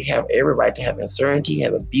inferior. We have every right to have uncertainty,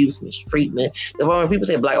 have abuse, mistreatment. When people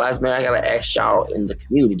say Black Lives Matter, I gotta ask y'all in the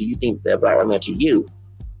community, do you think that Black Lives Matter to you?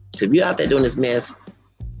 If you're out there doing this mess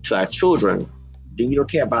to our children, then you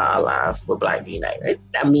don't care about our lives with Black DNA.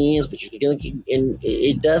 That means, but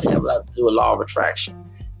it does have a lot to do with law of attraction.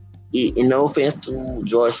 No offense to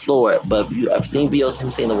George Floyd, but I've seen videos of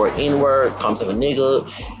him saying the word N-word, calls him a nigga.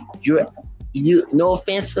 No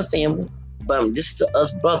offense to the family, but this is to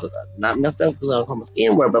us brothers, not myself because I'm calling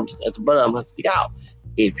N-word, but as a brother, I'm going to speak out.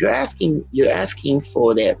 If you're asking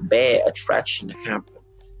for that bad attraction to happen,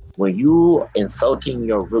 when you insulting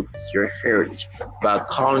your roots, your heritage, by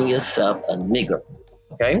calling yourself a nigger,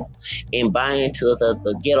 okay, and buying into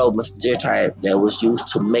the ghetto stereotype that was used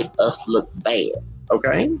to make us look bad,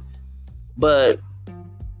 okay. But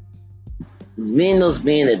those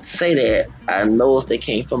men that say that, I know they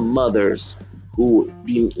came from mothers who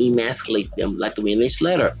emasculate them, like the English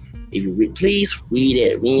letter. If you please read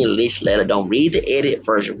it, read the English letter. Don't read the edit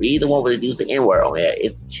version. Read the one where they use the N-word on there.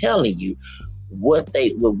 It's telling you what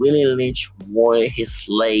William Lynch wanted his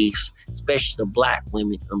slaves, especially the black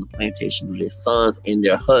women on the plantation, with their sons and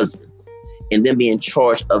their husbands, and them being in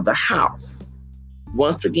charge of the house.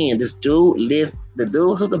 Once again, this dude lives. The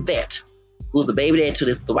dude who's a vet, who's the baby dad to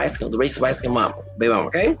the racist white skin mama, baby mama.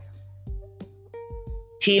 Okay,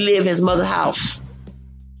 he lived in his mother's house.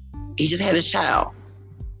 He just had his child.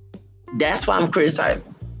 That's why I'm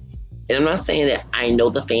criticizing. And I'm not saying that I know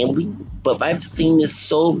the family, but I've seen this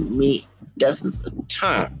so many dozens of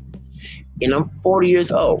times. And I'm 40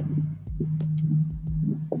 years old.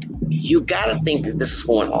 You gotta think that this is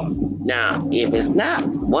going on. Now, if it's not,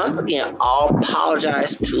 once again, I'll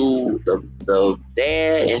apologize to the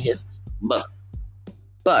dad and his mother.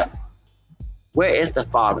 But where is the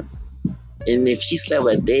father? And if she slept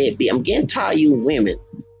with a deadbeat, I'm getting tired of you women,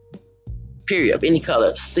 period, of any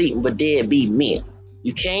color, sleeping with deadbeat men.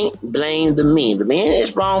 You can't blame the men. The man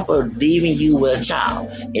is wrong for leaving you with a child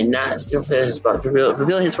and not fulfill his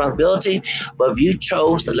responsibility. But if you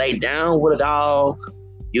chose to lay down with a dog,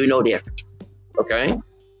 you know different. Okay?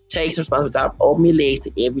 Take some responsibility. Open your legs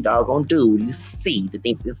to every dog gonna do. You see the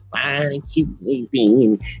things that's fine and cute and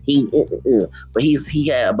everything. But he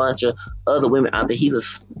had a bunch of other women out there. He's a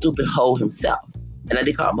stupid hoe himself. And I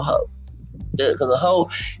did call him a hoe. Because a hoe,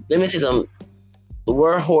 let me say something. The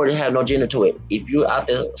word whore didn't have no gender to it. If you're out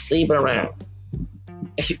there sleeping around,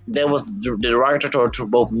 that was derogatory to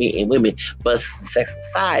both men and women. But sex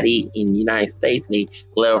society in the United States, they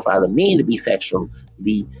glorify the men to be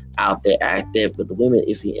sexually out there active, but the women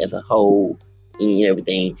is seen as a whole and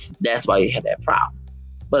everything. That's why you have that problem.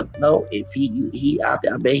 But no, if he out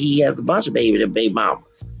there, I bet he has a bunch of baby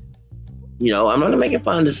mamas. I'm not making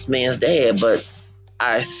fun of this man's dad, but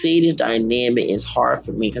I see this dynamic. It's hard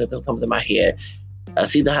for me because it comes in my head. I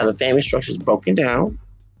see how the family structure is broken down,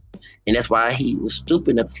 and that's why he was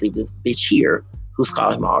stupid enough to sleep with this bitch here, who's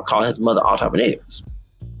calling his mother all type of niggas.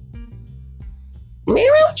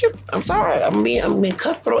 I'm sorry. I'm being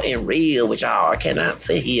cutthroat and real with y'all. I cannot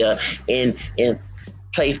sit here and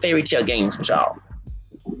play fairy tale games with y'all.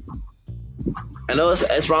 I know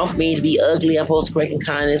it's wrong for me to be ugly. I'm supposed to correct and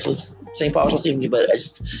kindness with St. Paul's Timothy, but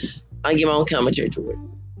I give my own commentary to it.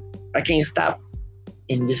 I can't stop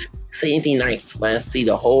and just say anything nice when I see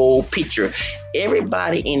the whole picture.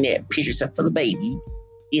 Everybody in that picture, except for the baby,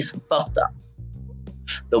 is fucked up.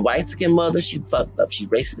 The white skin mother, she's fucked up. She's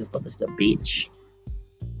racist and fucked up. She's a bitch.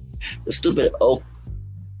 The stupid old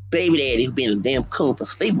baby daddy who being a damn coon for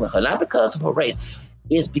sleeping with her, not because of her race,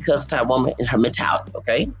 it's because of the type of woman and her mentality.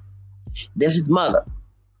 Okay, there's his mother.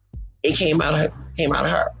 It came out of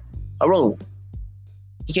her room.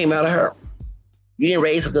 He came out of her. You didn't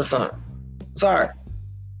raise a good son. Sorry.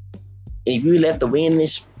 If you left the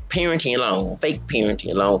windish parenting alone, fake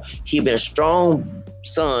parenting alone, he'd been a strong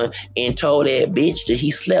son and told that bitch that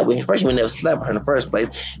he slept with. First, he would never slept with her in the first place.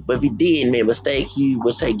 But if he did and made a mistake, he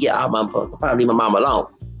would say, get out my mom, probably leave my mom alone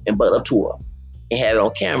and butt up to her and have it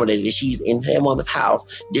on camera that she's in her woman's house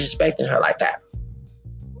disrespecting her like that.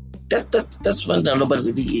 That's one thing. But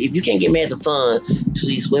if you can't get mad at the son to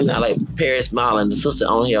these women like Paris Marlin, the sister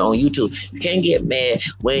on here on YouTube, you can't get mad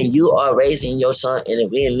when you are raising your son in a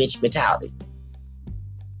William Lynch mentality.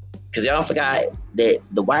 Because y'all forgot that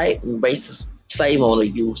the white racist slave owner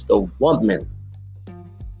used the woman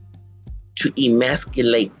to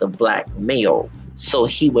emasculate the black male so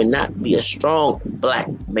he would not be a strong black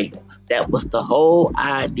male. That was the whole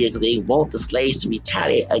idea, because they want the slaves to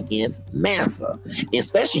retaliate against massa,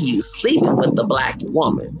 especially you sleeping with the black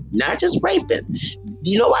woman, not just raping.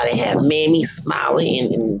 Do you know why they have Mammy, Smiley,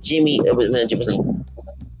 and Jimmy,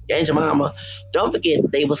 Angel Mama? Don't forget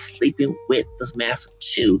they were sleeping with this massa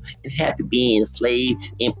too, and happy being enslaved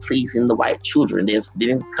and pleasing the white children. This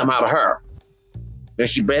didn't come out of her. When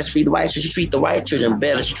she breastfeed the white children, she treat the white children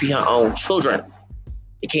better. She treat her own children.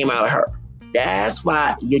 It came out of her. That's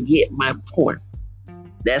why you get my point.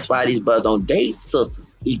 That's why these brothers don't date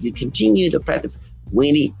sisters. If you continue to practice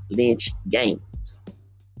Winnie Lynch games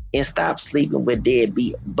and stop sleeping with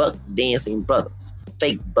deadbeat buck dancing brothers,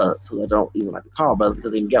 fake bucks who I don't even like to call brothers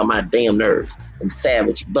because they can get on my damn nerves, them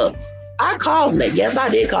savage bucks. I called them that. Yes, I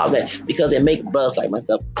did call them that because they make brothers like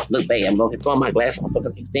myself look bad. I'm going to throw my glasses on,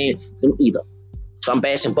 fucking stand them either. So I'm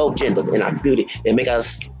bashing both genders in our community and make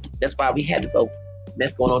us. That's why we have this open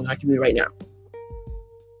mess going on in our community right now.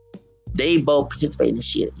 They both participate in this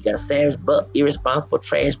shit. You got savage, but irresponsible,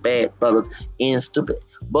 trash, bad brothers and stupid.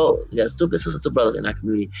 Both you got stupid sisters and brothers in our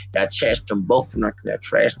community. I trashed them both from our community.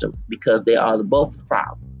 I trashed them because they are both the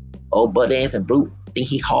problem. Old butt ass and brute think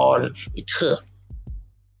he hard and tough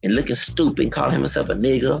and looking stupid and calling himself a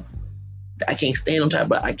nigga. I can't stand them type,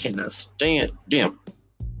 but I cannot stand them.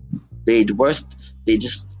 They the worst. They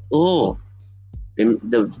just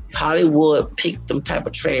the Hollywood picked them type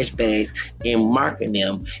of trash bags and marking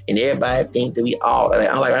them, and everybody think that we all like.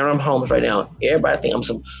 I'm homeless right now. Everybody think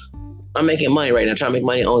I'm making money right now, trying to make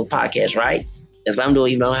money on the podcast, right? That's what I'm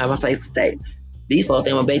doing. Even though I don't have a place to stay. These folks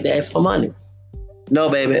think I'm gonna beg their ass for money. No,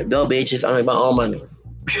 baby, no bitches. I make my own money.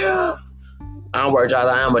 I don't work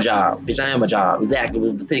jobs. I am a job, bitch. I am a job. Exactly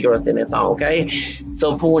what the city girl said in that song. Okay,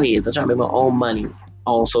 so the point is, I'm trying to make my own money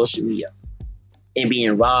on social media. And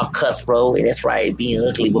being raw, cutthroat, and that's right, being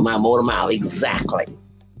ugly with my motor mouth. Exactly. You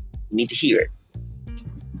need to hear it.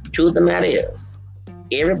 Truth of the matter is,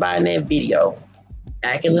 everybody in that video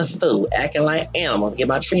acting a fool, acting like animals. Get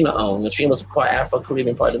my Trina on. The Trina was part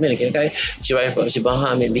Afro-Caribbean, part Dominican, okay? She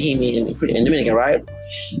Bahamian, Bahamian, and Dominican, right?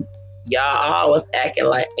 Y'all always acting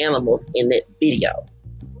like animals in that video.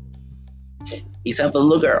 Except for the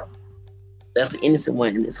little girl. That's the innocent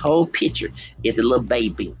one. And this whole picture is a little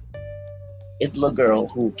baby. It's a little girl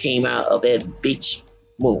who came out of that bitch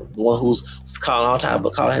womb. The one who's calling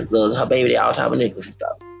her baby all type of niggas and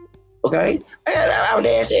stuff. Okay? I would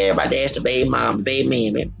ask everybody to ask the baby mom, baby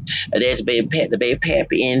mammy. I'd ask the baby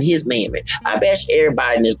pappy and his mammy. I bash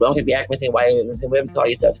everybody in this, but I don't care if you act say white, whatever you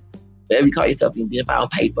call yourself, you identify on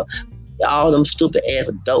paper. All them stupid ass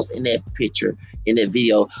adults in that picture, in that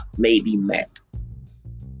video, made me mad.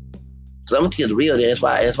 So I'm gonna tell you the real. That's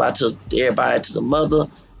why I tell everybody, to the mother,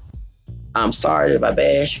 I'm sorry if I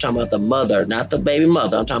bash. You're talking about the mother, not the baby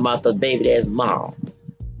mother. I'm talking about the baby dad's mom.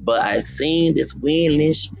 But I've seen this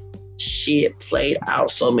Winnie shit played out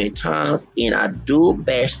so many times, and I do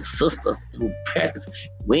bash the sisters who practice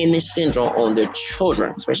Winnie syndrome on their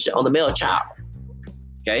children, especially on the male child.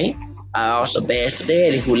 Okay? I also bash the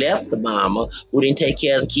daddy who left the mama, who didn't take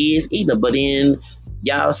care of the kids either. But then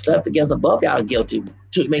y'all slept together, both y'all guilty.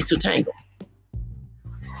 It makes two tangle.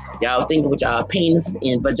 Y'all thinking with y'all penises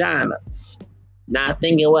and vaginas, not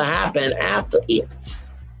thinking what happened after it.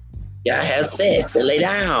 Y'all had sex and lay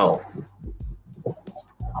down.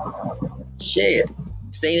 Shit.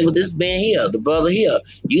 Same with this man here, the brother here.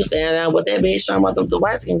 You stand down with that bitch talking about the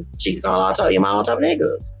white skin chicks calling all type of my own type of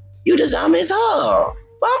niggas. You just miss her.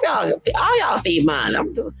 Both y'all, all y'all feed mine. Let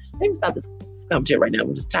me stop this commentary right now.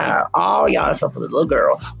 I'm just tired. All y'all, except for the little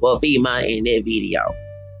girl, will feed mine in that video.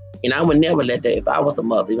 And I would never let that, if I was the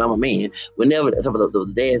mother, if I'm a man, would never,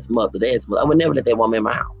 the dad's mother, I would never let that woman in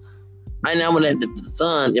my house. I never let the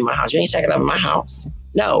son in my house. You ain't checking up in my house.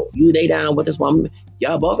 No, you lay down with this woman.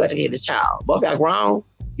 Y'all both got to get this child. Both y'all grown.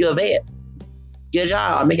 You're a vet. Get a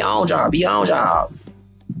job. Make your own job. Be your own job.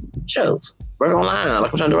 Shows. Work online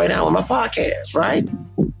like I'm trying to do right now with my podcast, right?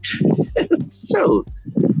 Shows.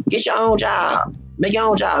 Get your own job. Make your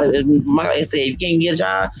own job. My said, if you can't get a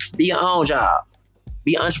job, be your own job.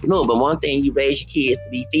 Be an entrepreneur. But one thing, you raise your kids to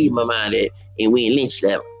be feeding my mind that, and we ain't lynch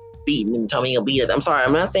them. Beating them, telling me to beat it. I'm sorry,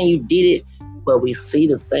 I'm not saying you did it, but we see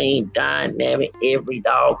the same dynamic every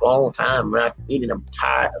doggone time. And I'm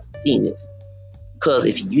tired of seeing this. Because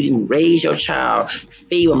if you didn't raise your child,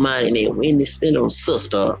 feed my mind, and then win this syndrome,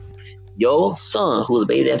 sister, your son, who's a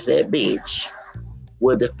baby down to that bitch,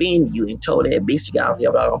 will defend you and told that bitch you got off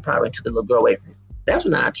your dog on private and took the little girl away from you. That's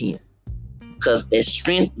what I 10. Because that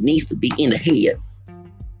strength needs to be in the head.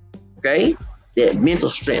 Okay? That mental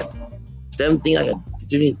strength. Instead of thinking like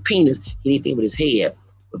his penis, he need to think with his head.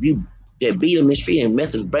 If you beat him in the street and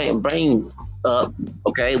mess his brain up,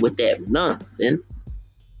 okay, with that nonsense,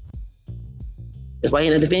 that's why he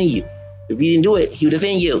not defending you. If you didn't do it, he would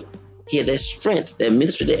defend you. He had that strength, that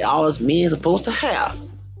mental strength that all us men are supposed to have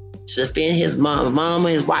to defend his mama,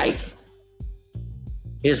 his wife,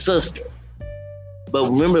 his sister. But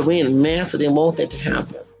remember, when master didn't want that to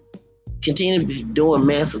happen. Continue to be doing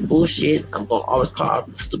massive bullshit. I'm going to always call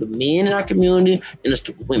out the stupid men in our community and the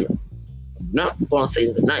stupid women. I'm not going to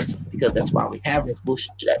say the nice because that's why we have this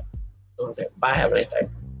bullshit today. Bye, have a nice day.